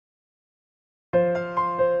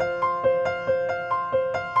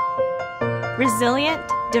Resilient,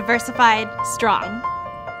 diversified, strong.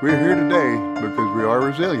 We're here today because we are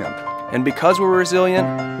resilient. And because we're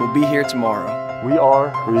resilient, we'll be here tomorrow. We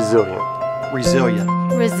are resilient. Resilient.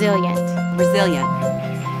 Resilient. Resilient.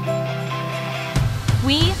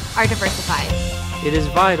 We are diversified. It is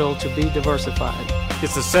vital to be diversified.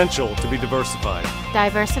 It's essential to be diversified.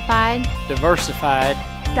 Diversified. Diversified.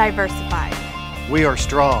 Diversified. We are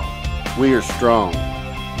strong. We are strong.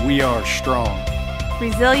 We are strong.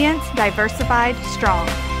 Resilient, diversified, strong.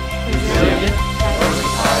 Resilient,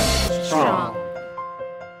 diversified, strong.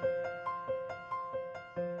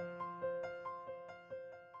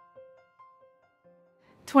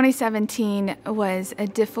 "2017 was a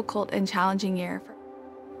difficult and challenging year.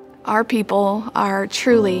 Our people are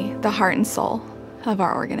truly the heart and soul of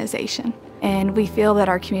our organization. And we feel that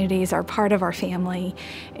our communities are part of our family.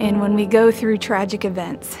 And when we go through tragic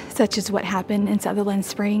events, such as what happened in Sutherland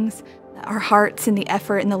Springs, our hearts and the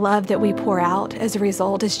effort and the love that we pour out as a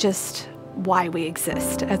result is just why we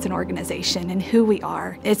exist as an organization and who we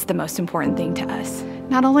are. It's the most important thing to us.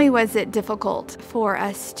 Not only was it difficult for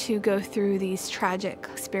us to go through these tragic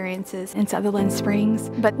experiences in Sutherland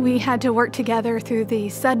Springs, but we had to work together through the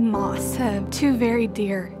sudden loss of two very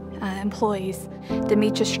dear employees,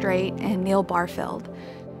 Demetria Strait and Neil Barfield.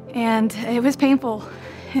 And it was painful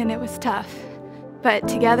and it was tough. But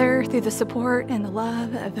together, through the support and the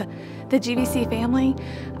love of the GVEC family,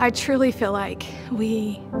 I truly feel like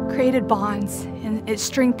we created bonds and it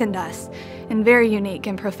strengthened us in very unique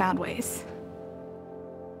and profound ways.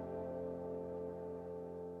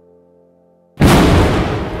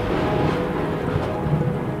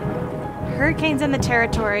 Hurricanes in the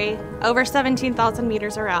territory, over 17,000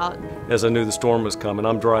 meters are out. As I knew the storm was coming,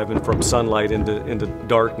 I'm driving from sunlight into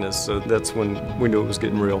darkness, so that's when we knew it was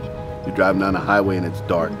getting real. You're driving down a highway and it's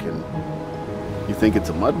dark and you think it's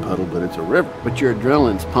a mud puddle, but it's a river. But your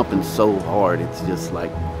adrenaline's pumping so hard, it's just like,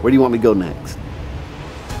 where do you want me to go next?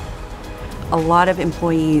 A lot of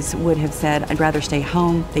employees would have said, I'd rather stay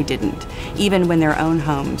home. They didn't, even when their own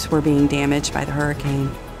homes were being damaged by the hurricane.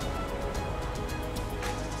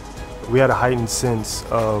 We had a heightened sense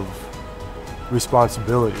of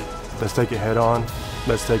responsibility. Let's take it head on.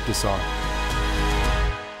 Let's take this on.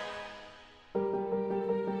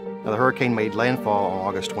 Now, the hurricane made landfall on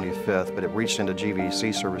August 25th, but it reached into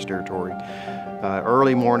GVEC service territory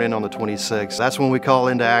early morning on the 26th. That's when we call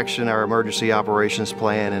into action our emergency operations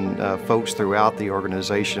plan, and folks throughout the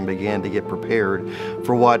organization began to get prepared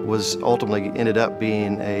for what was ultimately ended up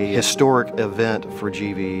being a historic event for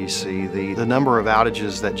GVEC. The number of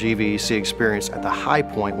outages that GVEC experienced at the high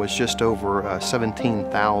point was just over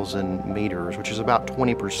 17,000 meters, which is about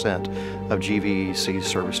 20% of GVEC's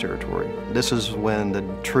service territory. This is when the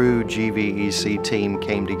true GVEC team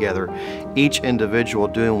came together, each individual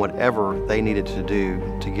doing whatever they needed to do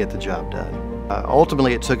to get the job done.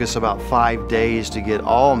 Ultimately, it took us about 5 days to get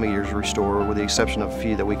all meters restored, with the exception of a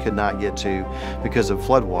few that we could not get to because of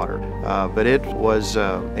floodwater. But it was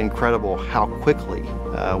incredible how quickly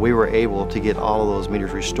we were able to get all of those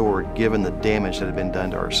meters restored, given the damage that had been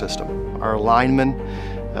done to our system. Our linemen,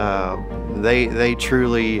 they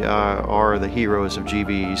truly are the heroes of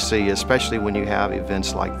GVEC, especially when you have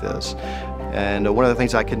events like this. And one of the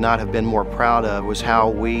things I could not have been more proud of was how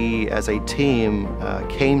we as a team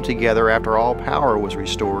came together after all power was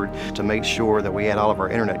restored to make sure that we had all of our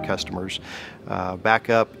internet customers back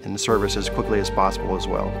up in service as quickly as possible as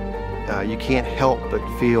well. You can't help but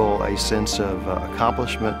feel a sense of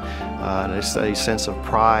accomplishment and a sense of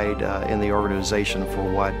pride in the organization for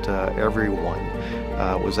what everyone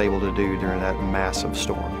was able to do during that massive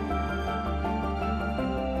storm.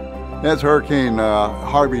 As Hurricane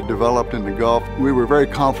Harvey developed in the Gulf, we were very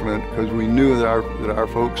confident because we knew that our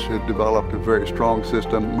folks had developed a very strong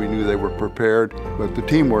system. We knew they were prepared, but the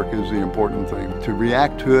teamwork is the important thing. To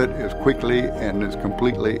react to it as quickly and as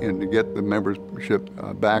completely, and to get the membership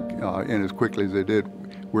back in as quickly as they did,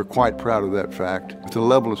 we're quite proud of that fact. It's a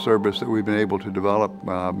level of service that we've been able to develop,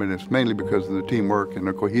 and it's mainly because of the teamwork and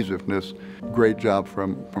the cohesiveness. Great job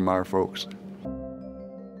from our folks.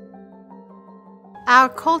 Our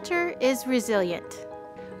culture is resilient.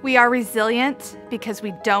 We are resilient because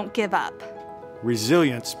we don't give up.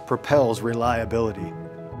 Resilience propels reliability.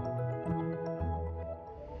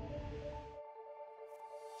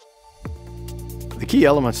 The key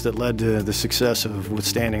elements that led to the success of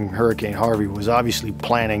withstanding Hurricane Harvey was obviously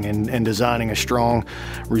planning and designing a strong,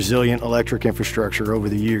 resilient electric infrastructure over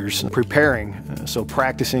the years. Preparing, so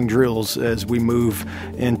practicing drills as we move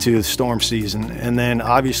into the storm season, and then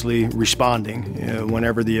obviously responding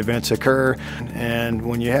whenever the events occur. And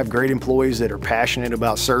when you have great employees that are passionate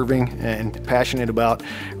about serving and passionate about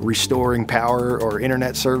restoring power or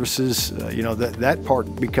internet services, that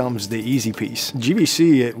part becomes the easy piece.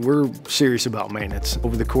 GVEC, we're serious about maintenance.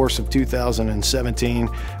 Over the course of 2017,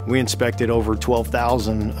 we inspected over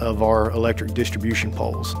 12,000 of our electric distribution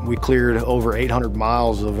poles. We cleared over 800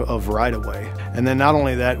 miles of right-of-way. And then not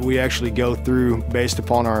only that, we actually go through based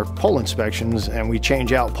upon our pole inspections and we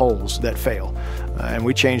change out poles that fail. And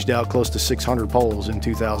we changed out close to 600 poles in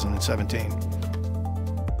 2017.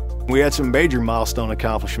 We had some major milestone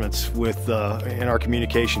accomplishments in our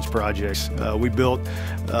communications projects. We built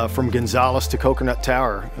from Gonzales to Coconut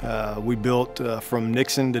Tower. We built from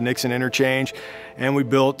Nixon to Nixon Interchange, and we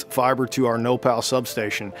built fiber to our Nopal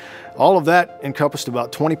substation. All of that encompassed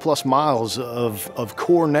about 20+ miles of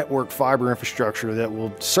core network fiber infrastructure that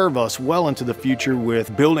will serve us well into the future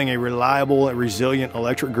with building a reliable and resilient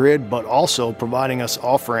electric grid, but also providing us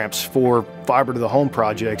off-ramps for fiber to the home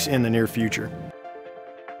projects in the near future.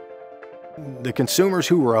 The consumers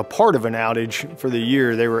who were a part of an outage for the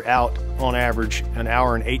year, they were out on average an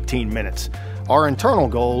hour and 18 minutes. Our internal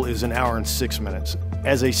goal is an hour and 6 minutes.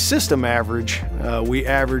 As a system average,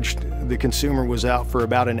 the consumer was out for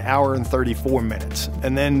about an hour and 34 minutes.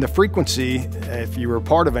 And then the frequency, if you were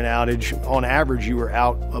part of an outage, on average you were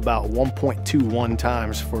out about 1.21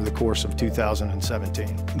 times for the course of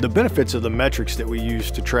 2017. The benefits of the metrics that we use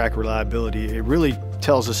to track reliability, it really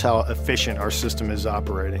tells us how efficient our system is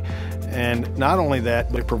operating. And not only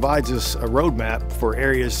that, but it provides us a roadmap for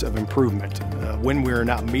areas of improvement. When we're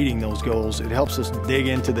not meeting those goals, it helps us dig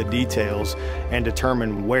into the details and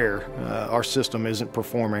determine where our system isn't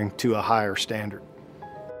performing to a higher standard.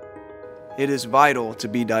 It is vital to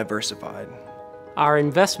be diversified. Our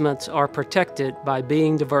investments are protected by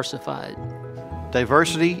being diversified.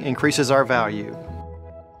 Diversity increases our value.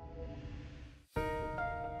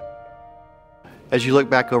 As you look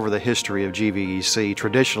back over the history of GVEC,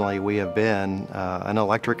 traditionally we have been an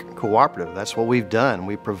electric cooperative. That's what we've done.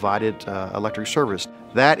 We've provided electric service.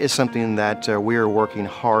 That is something that we are working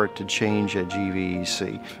hard to change at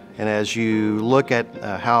GVEC. And as you look at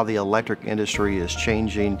how the electric industry is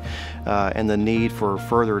changing and the need for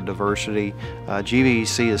further diversity,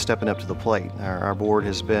 GVEC is stepping up to the plate. Our board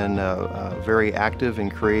has been very active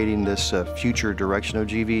in creating this future direction of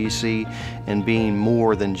GVEC and being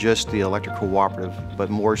more than just the electric cooperative, but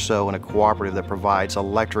more so in a cooperative that provides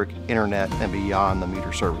electric, internet, and beyond the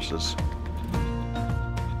meter services.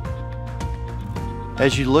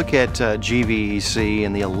 As you look at GVEC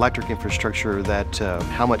and the electric infrastructure that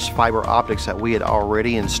how much fiber optics that we had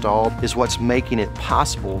already installed is what's making it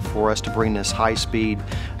possible for us to bring this high-speed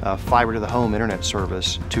fiber to the home internet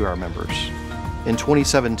service to our members. In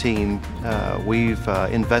 2017, we've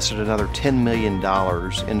invested another $10 million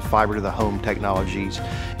in fiber to the home technologies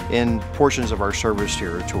in portions of our service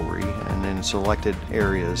territory and in selected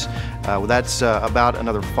areas. That's about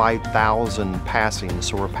another 5,000 passings,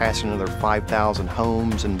 so we're passing another 5,000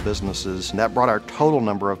 homes and businesses. And that brought our total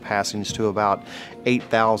number of passings to about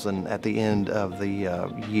 8,000 at the end of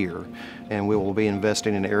the year. And we will be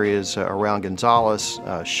investing in areas around Gonzales,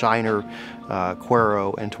 Shiner,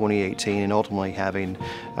 Cuero in 2018, and ultimately having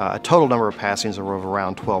a total number of passings of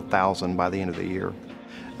around 12,000 by the end of the year.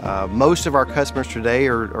 Most of our customers today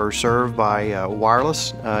are served by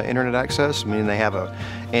wireless internet access, meaning they have an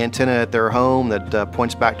antenna at their home that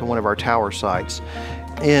points back to one of our tower sites.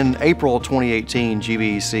 In April 2018,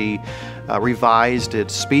 GVEC revised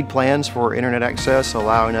its speed plans for internet access,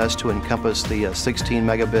 allowing us to encompass the 16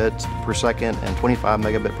 megabits per second and 25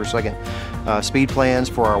 megabit per second speed plans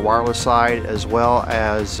for our wireless side, as well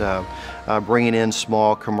as bringing in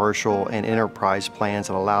small commercial and enterprise plans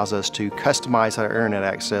that allows us to customize our internet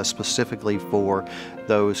access specifically for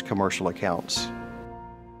those commercial accounts.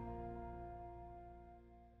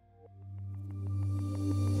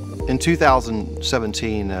 In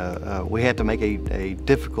 2017, we had to make a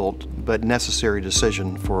difficult but necessary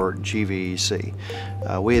decision for GVEC.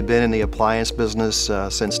 We had been in the appliance business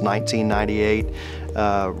since 1998,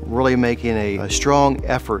 really making a strong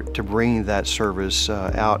effort to bring that service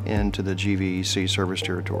out into the GVEC service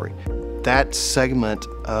territory. That segment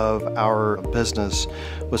of our business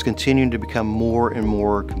was continuing to become more and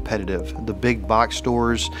more competitive. The big box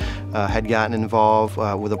stores had gotten involved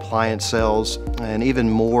with appliance sales, and even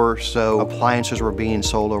more so, appliances were being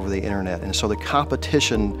sold over the internet. And so the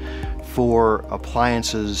competition for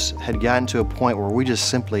appliances had gotten to a point where we just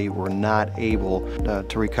simply were not able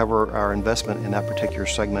to recover our investment in that particular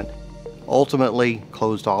segment. Ultimately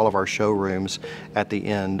closed all of our showrooms at the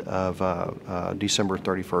end of December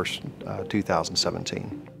 31st,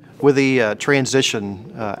 2017. With the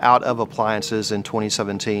transition out of appliances in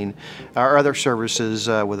 2017, our other services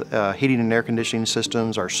with heating and air conditioning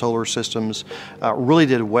systems, our solar systems, really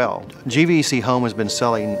did well. GVEC Home has been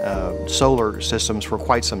selling solar systems for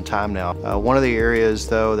quite some time now. One of the areas,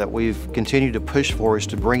 though, that we've continued to push for is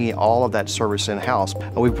to bringing all of that service in-house.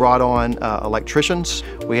 We've brought on electricians.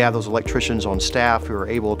 We have those electricians on staff who are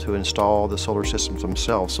able to install the solar systems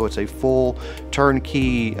themselves. So it's a full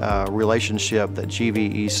turnkey relationship that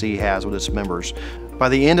GVEC has with its members. By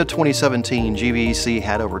the end of 2017, GVEC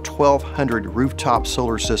had over 1,200 rooftop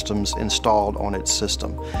solar systems installed on its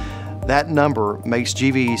system. That number makes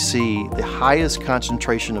GVEC the highest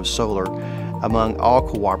concentration of solar among all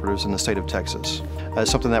cooperatives in the state of Texas.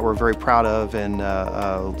 It's something that we're very proud of and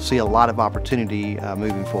see a lot of opportunity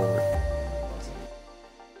moving forward.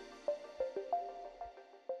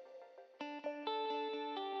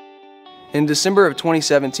 In December of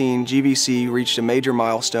 2017, GVEC reached a major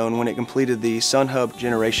milestone when it completed the SunHub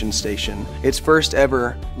Generation Station, its first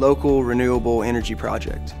ever local renewable energy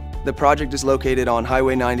project. The project is located on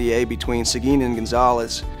Highway 90A between Seguin and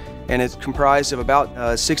Gonzales, and it's comprised of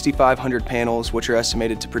about 6,500 panels, which are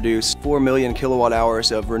estimated to produce 4 million kilowatt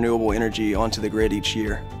hours of renewable energy onto the grid each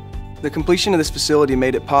year. The completion of this facility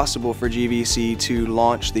made it possible for GVEC to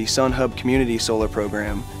launch the SunHub Community Solar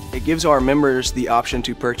Program. It gives our members the option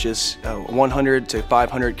to purchase 100 to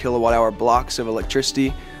 500 kilowatt hour blocks of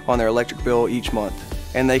electricity on their electric bill each month,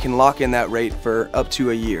 and they can lock in that rate for up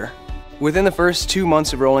to a year. Within the first 2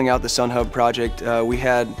 months of rolling out the SunHub project, we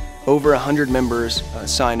had over 100 members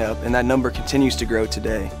sign up, and that number continues to grow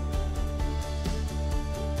today.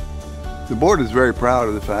 The board is very proud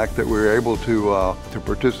of the fact that we were able to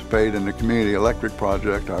participate in the community electric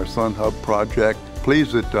project, our SunHub project.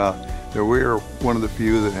 Pleased that we're one of the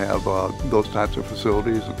few that have those types of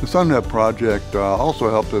facilities. The SunHub project also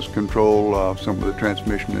helped us control some of the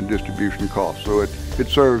transmission and distribution costs, so it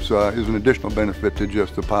serves as an additional benefit to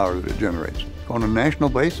just the power that it generates. On a national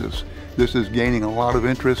basis, this is gaining a lot of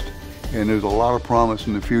interest, and there's a lot of promise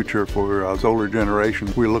in the future for solar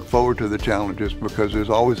generation. We look forward to the challenges because there's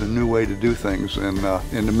always a new way to do things and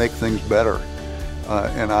to make things better.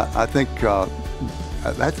 And I think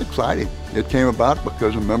that's exciting. It came about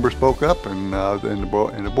because a member spoke up and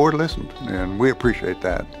the board listened, and we appreciate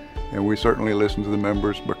that. And we certainly listen to the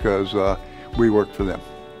members because we work for them.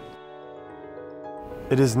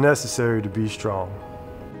 It is necessary to be strong.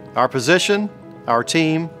 Our position, our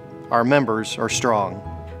team, our members are strong.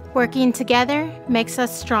 Working together makes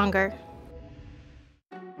us stronger.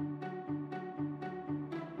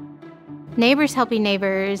 Neighbors helping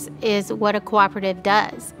neighbors is what a cooperative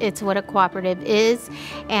does. It's what a cooperative is,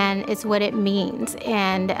 and it's what it means.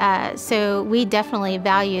 And so we definitely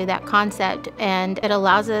value that concept, and it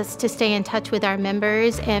allows us to stay in touch with our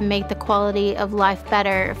members and make the quality of life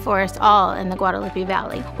better for us all in the Guadalupe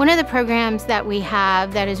Valley. One of the programs that we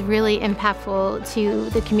have that is really impactful to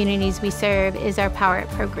the communities we serve is our Power Up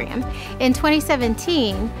program. In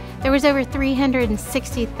 2017, there was over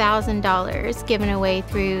 $360,000 given away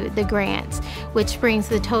through the grants, which brings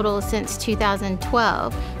the total since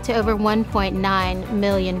 2012 to over $1.9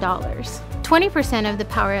 million. 20% of the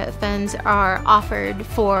Power Up funds are offered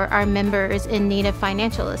for our members in need of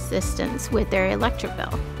financial assistance with their electric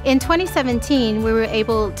bill. In 2017, we were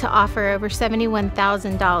able to offer over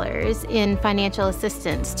 $71,000 in financial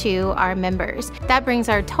assistance to our members. That brings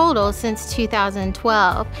our total since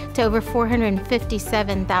 2012 to over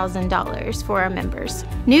 $457,000 for our members.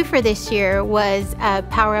 New for this year was a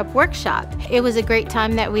Power Up workshop. It was a great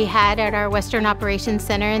time that we had at our Western Operations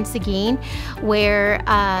Center in Seguin, where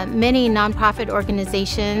many nonprofit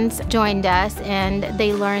organizations joined us, and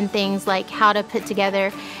they learned things like how to put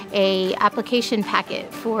together an application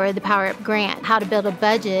packet for the Power Up grant, how to build a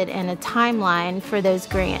budget and a timeline for those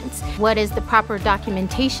grants, what is the proper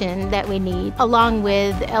documentation that we need, along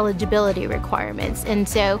with eligibility requirements. And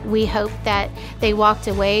so we hope that they walked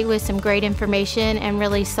away with some great information and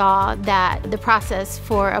really saw that the process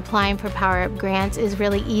for applying for Power Up grants is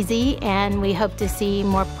really easy, and we hope to see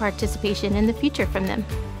more participation in the future from them.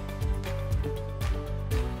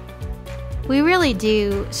 We really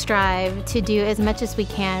do strive to do as much as we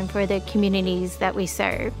can for the communities that we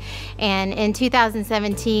serve. And in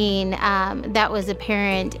 2017, that was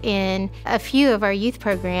apparent in a few of our youth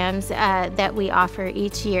programs that we offer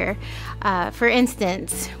each year. For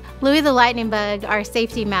instance, Louie the Lightning Bug, our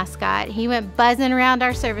safety mascot, he went buzzing around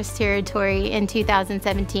our service territory in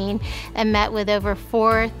 2017 and met with over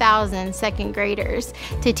 4,000 second graders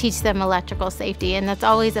to teach them electrical safety. And that's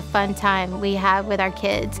always a fun time we have with our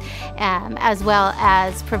kids, as well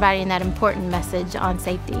as providing that important message on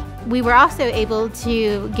safety. We were also able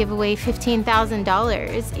to give away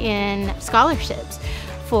 $15,000 in scholarships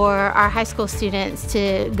for our high school students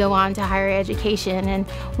to go on to higher education. And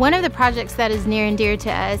one of the projects that is near and dear to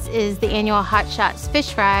us is the annual Hot Shots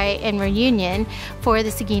Fish Fry and Reunion for the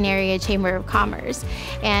Seguin Area Chamber of Commerce.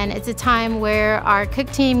 And it's a time where our cook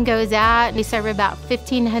team goes out and we serve about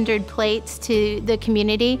 1,500 plates to the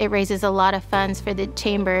community. It raises a lot of funds for the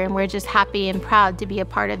chamber, and we're just happy and proud to be a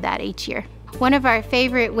part of that each year. One of our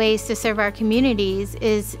favorite ways to serve our communities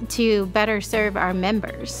is to better serve our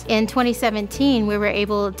members. In 2017, we were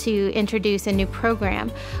able to introduce a new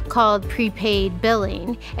program called prepaid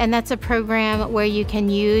billing, and that's a program where you can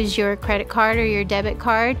use your credit card or your debit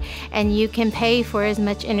card, and you can pay for as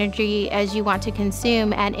much energy as you want to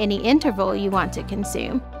consume at any interval you want to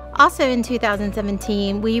consume. Also in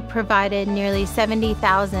 2017, we provided nearly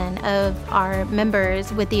 70,000 of our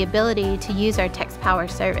members with the ability to use our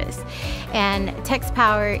TextPower service. And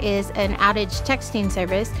TextPower is an outage texting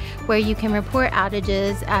service where you can report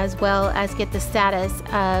outages as well as get the status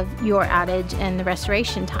of your outage and the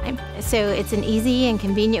restoration time. So it's an easy and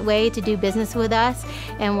convenient way to do business with us,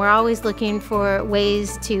 and we're always looking for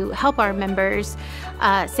ways to help our members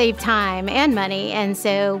save time and money, and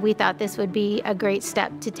so we thought this would be a great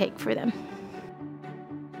step to take for them.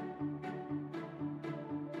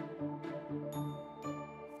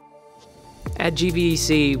 At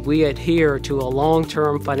GVEC, we adhere to a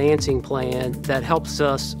long-term financing plan that helps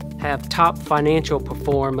us have top financial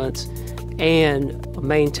performance and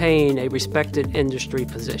maintain a respected industry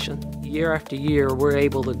position. Year after year, we're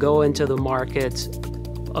able to go into the markets,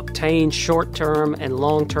 obtain short-term and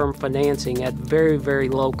long-term financing at very, very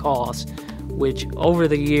low cost, which over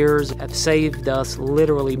the years have saved us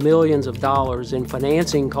literally millions of dollars in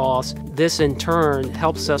financing costs. This in turn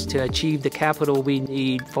helps us to achieve the capital we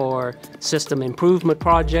need for system improvement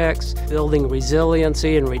projects, building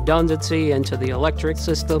resiliency and redundancy into the electric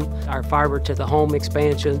system, our fiber to the home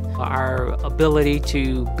expansion, our ability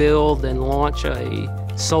to build and launch a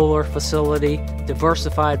solar facility,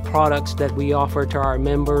 diversified products that we offer to our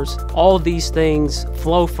members. All of these things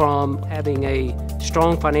flow from having a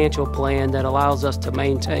strong financial plan that allows us to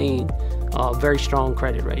maintain very strong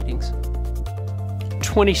credit ratings.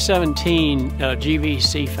 2017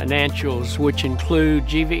 GVEC financials, which include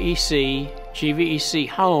GVEC, GVEC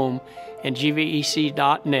Home, and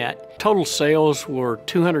GVEC.net. Total sales were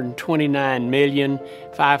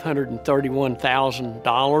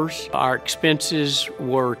 $229,531,000. Our expenses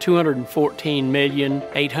were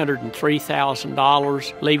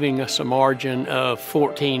 $214,803,000, leaving us a margin of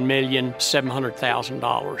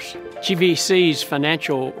 $14,700,000. GVEC's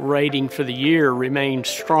financial rating for the year remained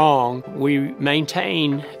strong. We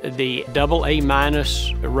maintain the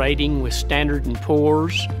AA- rating with Standard &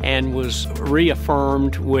 Poor's and was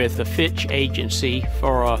reaffirmed with the Fitch agency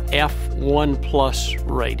for a F1+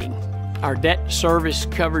 rating. Our debt service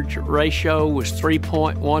coverage ratio was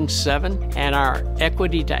 3.17, and our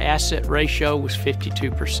equity to asset ratio was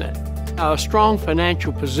 52%. A strong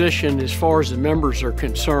financial position as far as the members are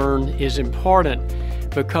concerned is important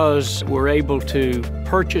because we're able to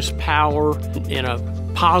purchase power in a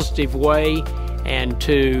positive way and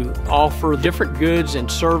to offer different goods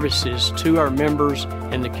and services to our members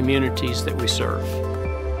and the communities that we serve.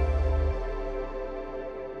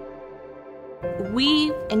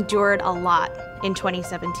 We endured a lot in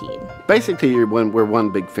 2017. Basically, we're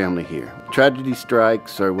one big family here. Tragedy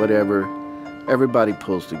strikes or whatever, everybody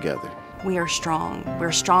pulls together. We are strong.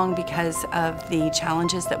 We're strong because of the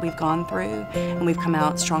challenges that we've gone through, and we've come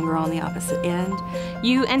out stronger on the opposite end.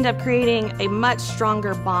 You end up creating a much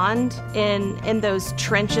stronger bond in those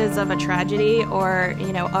trenches of a tragedy or,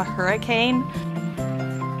 you know, a hurricane.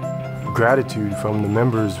 Gratitude from the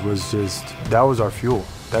members was just, that was our fuel.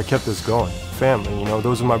 That kept us going. Family, you know,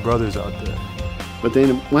 those are my brothers out there. But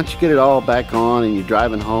then once you get it all back on and you're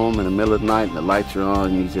driving home in the middle of the night and the lights are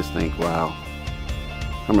on, you just think, wow,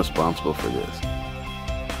 I'm responsible for this.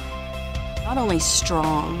 Not only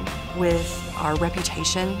strong with our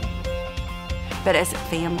reputation, but as a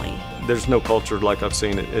family. There's no culture like I've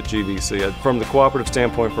seen at GVEC. From the cooperative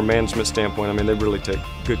standpoint, from management standpoint, I mean, they really take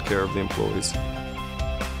good care of the employees.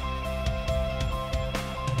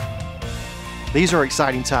 These are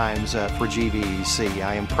exciting times for GVEC.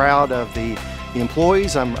 I am proud of the the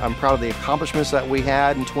employees. I'm proud of the accomplishments that we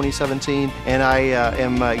had in 2017, and I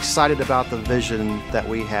am excited about the vision that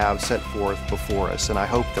we have set forth before us, and I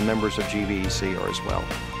hope the members of GVEC are as well.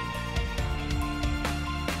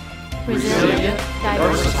 Resilient,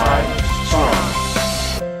 diversified,